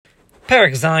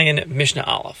Perek Zayin, Mishnah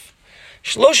Aleph.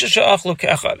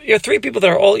 You have three people that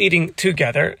are all eating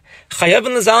together. Chayav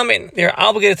and Zamin. They are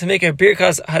obligated to make a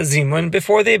birkas hazimun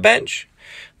before they bench,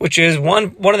 which is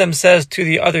one of them says to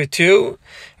the other two,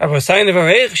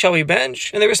 shall we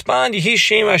bench? And they respond, Yehi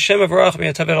Shem Hashem Avarach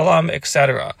Mi'atavet Olam,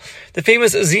 etc. The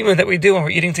famous zimun that we do when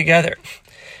we're eating together.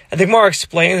 And the Gemara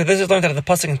explains that this is learned out of the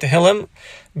pasuk in Tehillim,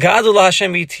 Gadol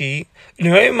Hashem iti,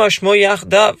 Mashmo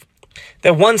Yachdav.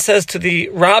 That one says to the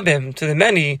Rabbim, to the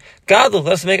many, Gadol,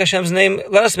 let us make Hashem's name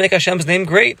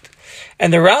great.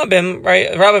 And the Rabbim, right,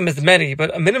 Rabbim is many,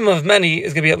 but a minimum of many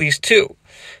is going to be at least two.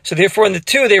 So therefore in the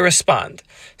two they respond.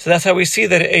 So that's how we see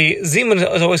that a zimun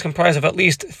is always comprised of at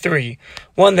least three.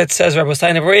 One that says Rabbi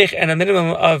Sayin Avrech, and a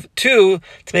minimum of two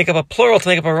to make up a plural, to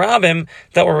make up a Rabbim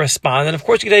that will respond. And of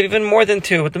course you could have even more than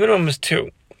two, but the minimum is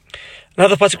two.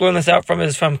 Another pasuk we learn this out from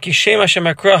is from Kishem Hashem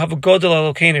Akra Havu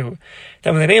Godel Elokeinu.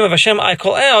 That when the name of Hashem I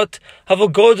call out, Havu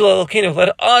Godel Elokeinu,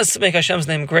 let us make Hashem's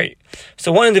name great.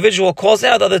 So one individual calls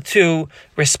out, the other two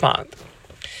respond.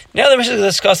 Now the Mishnah is going to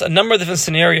discuss a number of different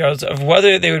scenarios of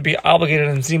whether they would be obligated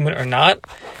in zimun or not.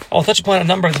 I'll touch upon a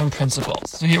number of different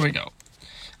principles. So here we go.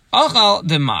 Achal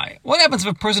demai. What happens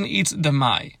if a person eats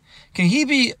demai? Can he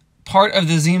be part of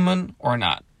the zimun or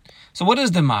not? So what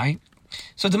is demai?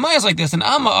 So demai is like this. In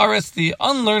Amma Aretz, the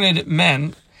unlearned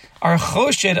men are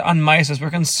choshed on maises. We're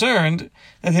concerned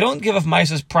that they don't give up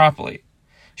maises properly.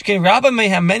 Shkein Rabbah may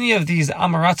have many of these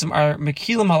Amaratzim are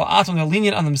mekilim hala'atum, they're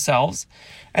lenient on themselves,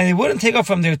 and they wouldn't take off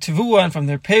from their tevua and from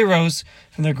their peiros,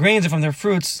 from their grains and from their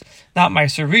fruits, not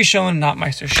meiser rishon, not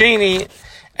meiser sheni,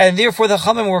 and therefore the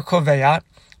Chachamim were koveyat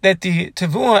that the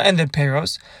tevua and the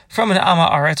peiros from an Amma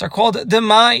Aretz are called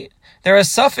demai.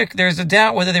 There's a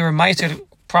doubt whether they were meiser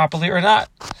properly or not.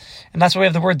 And that's why we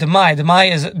have the word demai.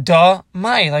 Demai is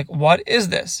da-mai. Like, what is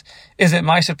this? Is it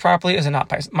meiser properly? Is it not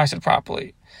meiser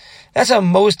properly? That's how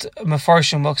most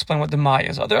Mefarshim will explain what demai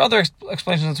is. There are other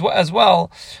explanations as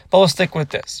well, but we'll stick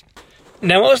with this.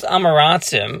 Now, most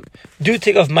Amaratzim do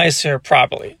take off meiser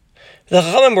properly. The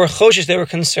Chachamim were choshish, they were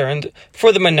concerned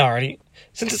for the minority.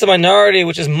 Since it's a minority,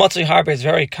 which is matzah harbe, is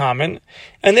very common,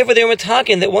 and therefore they were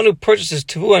talking that one who purchases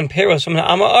tevua and peiros from an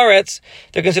Amma Aretz,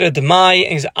 they're considered demai,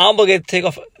 and he's obligated to take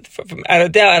off, from out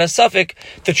of doubt, out of suffix,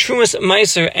 the trumas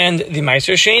meiser and the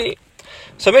meiser sheni.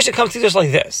 So Mishnah comes to teach us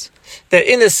like this, that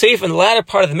in the Seif, in the latter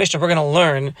part of the Mishnah, we're going to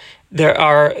learn, there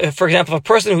are, for example, a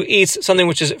person who eats something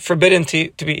which is forbidden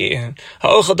to be eaten,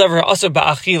 ha'ochel davar ha'asur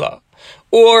ba'achila,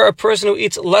 or a person who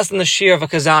eats less than the shear of a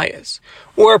kazayas,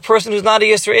 or a person who's not a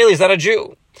Yisraeli, is not a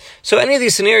Jew. So any of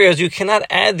these scenarios, you cannot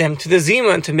add them to the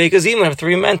zimun to make a zimun of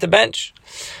three men to bench.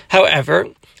 However,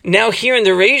 now here in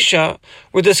the Reisha,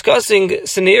 we're discussing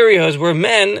scenarios where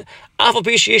men,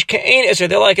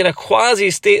 they're like in a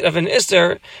quasi state of an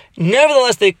Isser,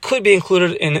 nevertheless they could be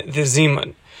included in the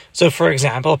zimun. So for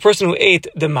example, a person who ate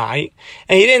the mai,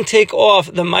 and he didn't take off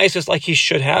the maisus like he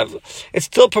should have, it's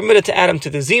still permitted to add him to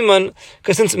the zimun,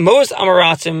 because since most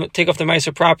Amaratzim take off the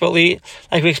maisus properly,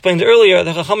 like we explained earlier,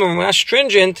 the Chachamim were not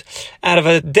stringent out of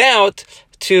a doubt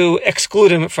to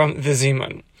exclude him from the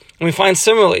zimun. And we find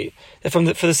similarly, that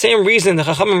for the same reason, the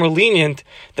Chachamim were lenient,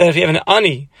 that if you have an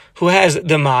ani who has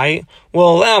demai,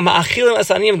 will allow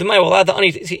the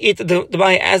ani to eat the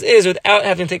demai as is without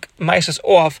having to take maisus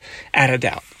off out of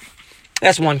doubt.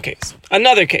 That's one case.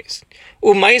 Another case.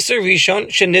 Meiser Rishon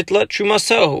shenitla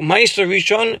trumaso. Meiser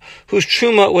Rishon whose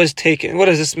truma was taken. What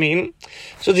does this mean?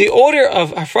 So the order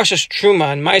of hafrashas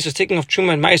truma and meiser, taking of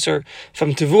truma and meiser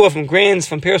from tevua, from grains,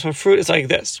 from pears, from fruit, is like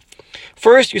this.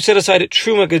 First, you set aside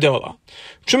truma gedola.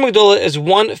 Truma gedola is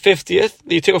 1/50th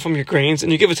that you take off from your grains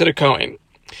and you give it to the Kohen.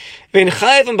 You're only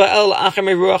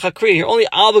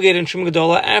obligated in truma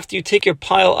gedola after you take your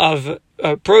pile of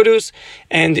produce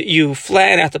and you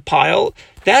flatten out the pile.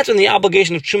 That's when the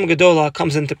obligation of truma gedola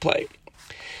comes into play.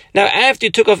 Now, after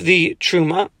you took off the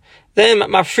truma, then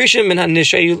mafrishim min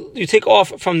hanisha, you take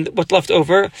off from what's left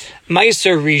over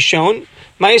meiser rishon.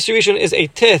 Meiser rishon is a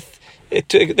tithe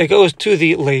that goes to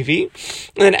the Levi.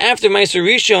 And then after Meiser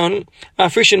Rishon,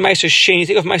 Frishin Meiser Sheni,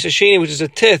 take off Meiser Sheni, which is a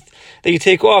tithe that you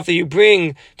take off, that you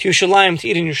bring to Yerushalayim to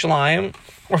eat in Yerushalayim.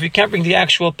 Or if you can't bring the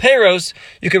actual peiros,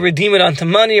 you can redeem it onto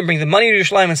money and bring the money to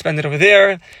Yerushalayim and spend it over there.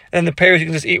 And then the peiros you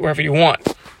can just eat wherever you want.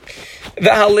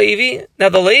 The Levi, now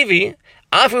the Levi,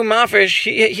 Afu Mafresh,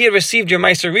 he had received your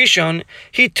Meiser Rishon.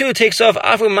 He too takes off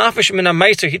Afu Mafresh min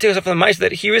Meiser. He takes off the Meiser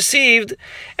that he received,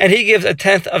 and he gives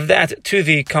 1/10 of that to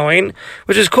the Kohen,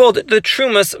 which is called the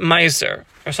Trumas Meiser,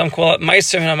 or some call it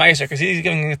Meiser min Meiser, because he's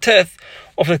giving a tithe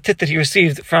of the tithe that he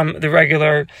received from the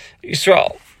regular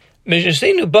Yisrael. So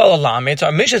our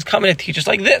Mishnah is coming to teach us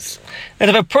like this: that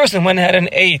if a person went ahead and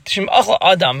ate,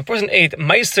 a person ate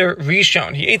Meiser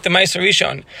Rishon, he ate the Meiser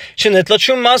Rishon, that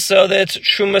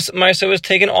Trumas Meiser was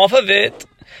taken off of it.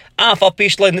 Even though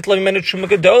the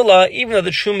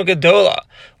Truma Gedola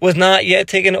was not yet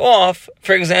taken off,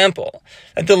 for example,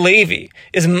 that the Levi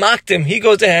is makdim, he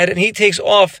goes ahead and he takes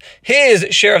off his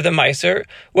share of the Meiser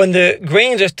when the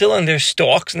grains are still in their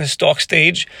stalks, in the stalk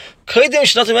stage, before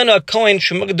the Kohen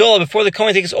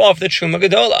takes off the Truma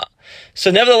Gedola.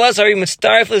 So nevertheless, are you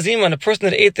mitzdaref leziman, a person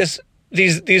that ate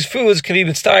these foods can be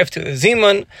mitzdaref to the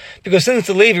zimun, because since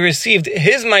the Levi received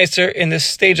his meiser in this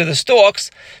stage of the stalks,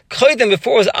 koydem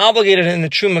before it was obligated in the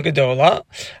Truma Gedola,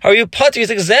 are you pati is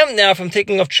exempt now from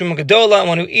taking off Truma Gedola, and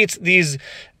one who eats these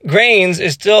grains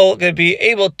is still going to be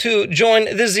able to join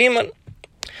the zimun.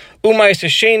 Meiser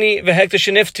sheni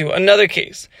v'hektish sheniftu, another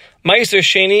case, meiser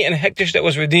sheni and hektish that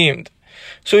was redeemed.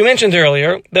 So we mentioned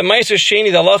earlier that meiser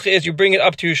sheni, the halacha is you bring it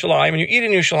up to Yerushalayim and you eat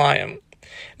in Yerushalayim.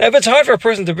 Now, if it's hard for a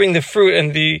person to bring the fruit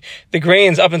and the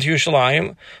grains up into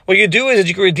Yerushalayim, what you do is that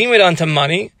you can redeem it onto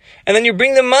money, and then you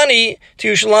bring the money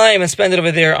to Yerushalayim and spend it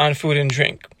over there on food and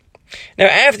drink. Now,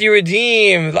 after you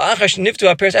redeem the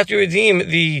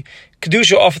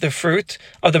kedusha off the fruit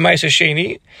of the Meiser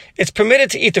Sheni, it's permitted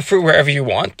to eat the fruit wherever you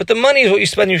want, but the money is what you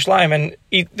spend in Yerushalayim and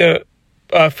eat the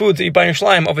foods that you buy in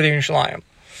Yerushalayim over there in Yerushalayim.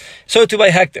 So too by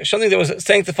hektish, something that was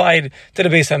sanctified to the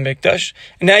Beis HaMikdash,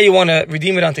 and now you want to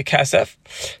redeem it onto kasef.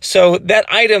 So that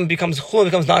item becomes chul,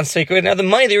 becomes non-sacred. Now the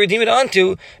money that you redeem it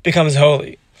onto becomes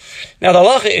holy. Now the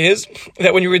halacha is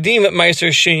that when you redeem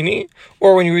Meiser Sheni,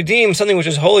 or when you redeem something which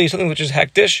is holy, something which is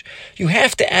hektish, you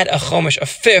have to add a chomesh, a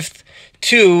fifth,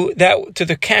 to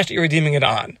the cash that you're redeeming it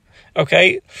on.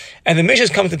 Okay? And the Mishnah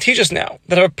comes to teach us now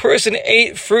that if a person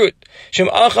ate fruit, Shem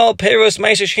Achal Peros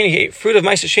Meiser Sheni, he ate fruit of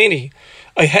Meiser Sheni,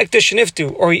 a hektish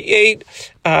niftu, or he ate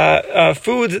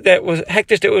food that was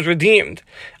hektish that was redeemed,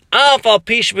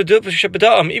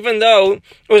 even though it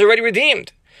was already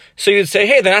redeemed. So you'd say,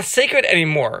 hey, they're not sacred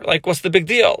anymore. Like, what's the big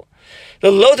deal? The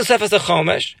lotus as the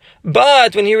chomesh,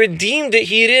 but when he redeemed it,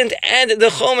 he didn't add the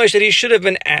chomesh that he should have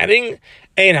been adding.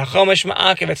 Ein ha-chomesh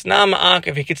ma'akev, it's not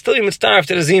ma'akev, he could still be mitzdaref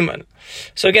to the zimun.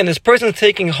 So again, this person is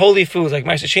taking holy foods like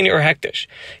Meiser Sheni or hektish.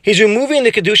 He's removing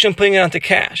the kedusha and putting it onto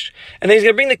cash. And then he's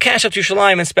going to bring the cash up to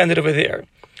Yerushalayim and spend it over there.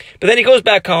 But then he goes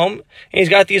back home, and he's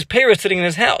got these peiros sitting in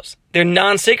his house. They're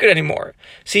non-sacred anymore.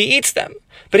 So he eats them.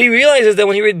 But he realizes that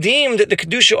when he redeemed the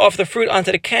kedusha off the fruit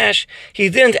onto the cash, he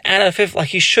didn't add a fifth like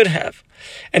he should have.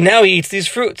 And now he eats these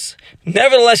fruits.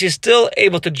 Nevertheless, he's still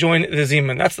able to join the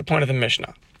zimun. That's the point of the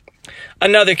Mishnah.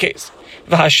 Another case,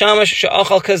 v'hashamish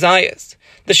she'achal kazayas,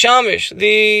 the shamish,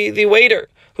 the waiter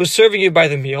who's serving you by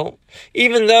the meal,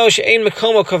 even though she'ein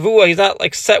mekomo kavua, he's not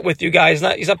like set with you guys,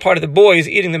 he's not part of the boys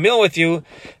eating the meal with you.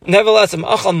 Nevertheless,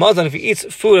 achal mazan, if he eats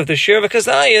food of the shir of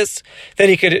kazayas, then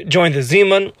he could join the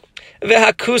zimun.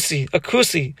 V'hakusi, a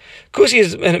kusi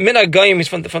is min ha'gayim, he's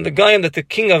from the gayim that the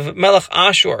king of Melech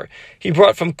Ashur he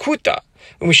brought from Kuta.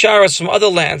 Misharas from other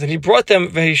lands, and he brought them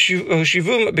he brought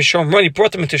them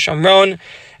into Shamron,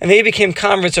 and they became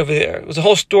converts over there. It was a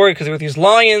whole story because there were these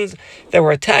lions that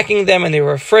were attacking them, and they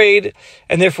were afraid,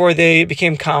 and therefore they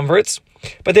became converts.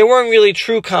 But they weren't really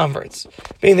true converts,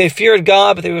 meaning they feared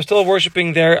God, but they were still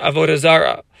worshiping their avodah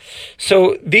zarah.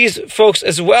 So these folks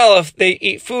as well, if they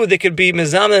eat food, they could be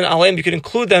mezamen and aleim. You could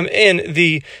include them in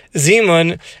the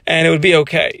zimun, and it would be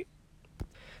okay.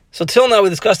 So till now we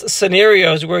discussed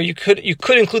scenarios where you could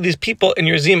include these people in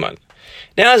your zimun.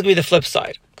 Now it's going to be the flip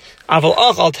side. Aval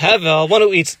achal tevel, one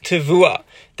who eats tivua,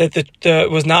 that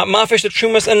was not mafish the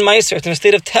trumas and meiser, it's in a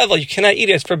state of tevel, you cannot eat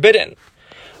it, it's forbidden.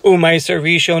 Meiser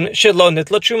rishon shelo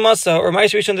nitla trumasa, or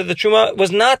meiser rishon that the truma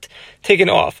was not taken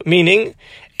off, meaning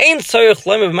there's no need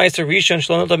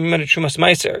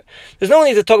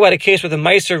to talk about a case where the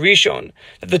Meiser Rishon,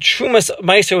 that the Trumas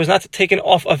Meiser was not taken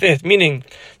off of it, meaning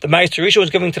the Meiser Rishon was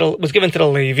given to the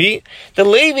Levi. The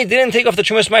Levi didn't take off the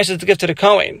Trumas Meiser to give to the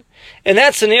Kohen. In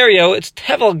that scenario, it's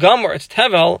Tevel Gomer, it's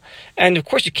Tevel, and of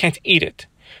course you can't eat it.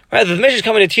 Right? The Mishnah is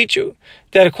coming to teach you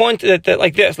that according to that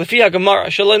like this, that even the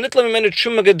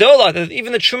Truma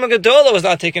Gedola was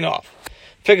not taken off.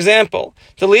 For example,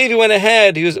 the Levi went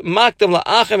ahead, he was makdam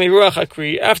la'achem iruach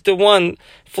hakri, after one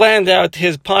flattened out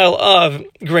his pile of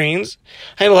grains.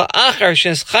 When you have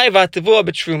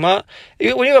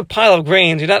a pile of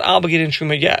grains, you're not obligated in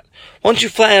truma yet. Once you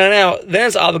flatten it out, then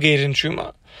it's obligated in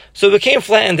truma. So it became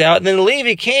flattened out, and then the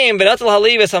Levi came, but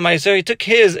he took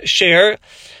his share,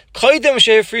 before you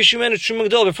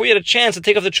had a chance to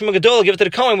take off the Truma Gedola, give it to the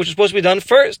Kohen, which was supposed to be done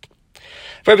first.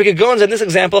 Rabbi Kagon in this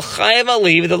example, chayav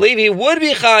al-Levi, the Levi would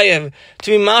be chayav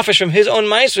to be mafish from his own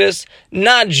maasros,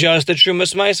 not just the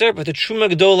trumas maaser, but the truma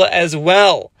gedola as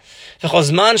well.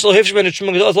 As long as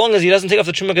he doesn't take off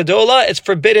the truma gedola, it's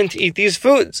forbidden to eat these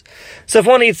foods. So if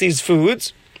one eats these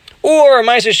foods, or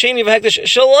maaser sheni v'hekdesh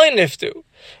shaloi niftu,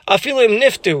 afilu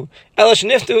niftu, elash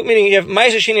niftu, meaning you have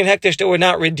maaser sheni and hekdesh that were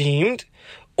not redeemed,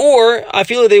 or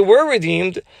afilu they were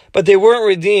redeemed, but they weren't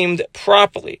redeemed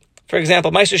properly. For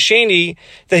example, Ma'aser Sheni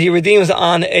that he redeems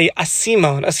on a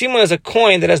asimon. Asimon is a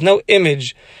coin that has no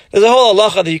image. There's a whole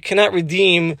halacha that you cannot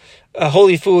redeem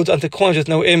holy foods onto coins with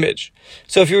no image.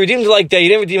 So if you redeemed it like that, you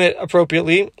didn't redeem it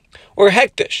appropriately. Or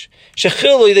hektish,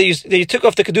 shechilu that you took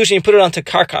off the kedusha and you put it onto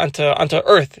karka, onto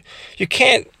earth. You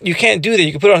can't do that.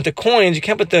 You can put it onto coins. You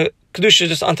can't put the kedusha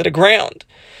just onto the ground.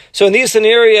 So in these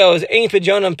scenarios, ain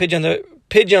pidyonim,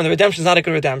 the redemption is not a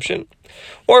good redemption.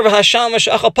 Or the shamash,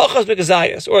 or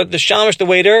the shamash, the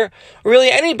waiter, or really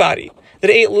anybody that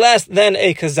ate less than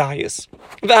a kazayas.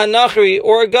 V'hanachri,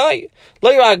 or a guy.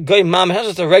 Lo yirah guy mam, not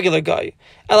just a regular guy.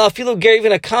 Alafilu ger,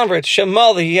 even a convert,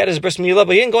 shemal, he had his bris milah,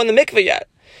 but he didn't go in the mikveh yet.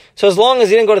 So as long as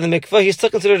he didn't go to the mikveh, he's still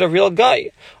considered a real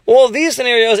guy. All of these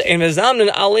scenarios,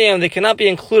 they cannot be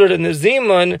included in the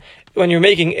zimun when you're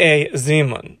making a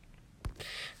zimun.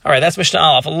 All right, that's Mishnah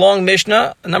Aleph. A long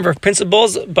Mishnah, a number of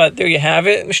principles, but there you have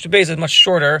it. Mishnah Beis is much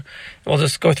shorter. We'll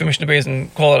just go through Mishnah Beis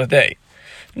and call it a day.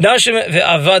 Nashim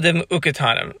ve'avadim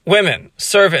uketanim. Women,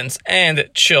 servants, and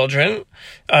children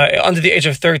under the age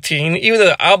of 13, even though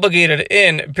they're obligated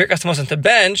in Birkas Hamazon to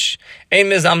bench, ein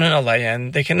mizamnin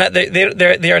alayhen. They cannot.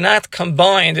 They are not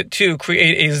combined to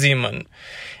create a zimun.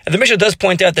 And the Mishnah does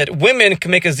point out that women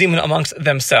can make a zimun amongst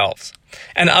themselves.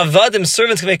 And avadim,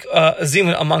 servants, can make a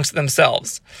zimun amongst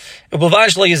themselves. They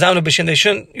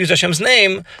shouldn't use Hashem's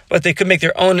name, but they could make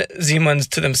their own zimuns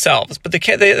to themselves. But they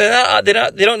can't. They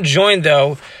don't join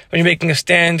though when you're making a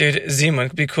standard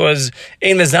zimun, because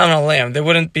ein mezamn alayim, they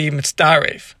wouldn't be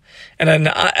mitzdaref. And an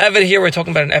Eved here, we're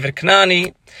talking about an Eved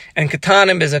Kanani, and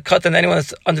Katanim is a katan, anyone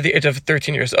that's under the age of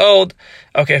 13 years old.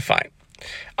 Okay, fine.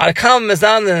 Then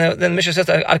the Mishnah says,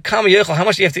 how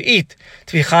much do you have to eat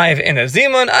to be chayiv in a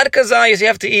zimun? Ad kazayas, you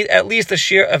have to eat at least the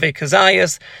shear of a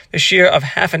kazayas, the shear of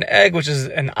half an egg, which is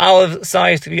an olive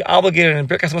size, to be obligated in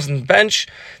Birkas Hamazon bench,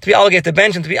 to be obligated to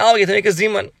bench, and to be obligated to make a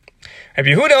zimun. Rabbi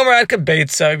Yehuda Omer ad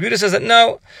kabeitza. Rabbi Yehuda says that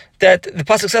no, that the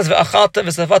pasuk says v'achalta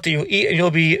v'savata, you eat and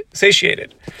you'll be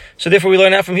satiated. So therefore, we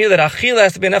learn out from here that achila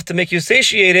has to be enough to make you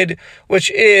satiated, which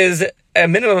is a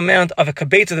minimum amount of a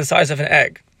kabeitza, the size of an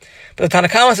egg. But the Tanna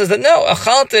Kama says that no,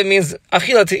 achalta means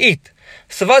achila, to eat.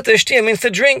 Savata ishtia means to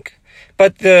drink.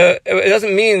 But it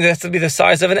doesn't mean that it has to be the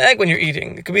size of an egg when you're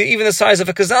eating. It could be even the size of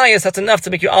a kazayas. That's enough to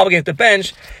make you obligated to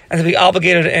bench and to be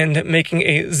obligated in making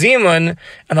a zimun.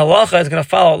 And the halacha is going to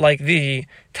follow like the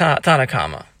Tanna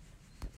Kama.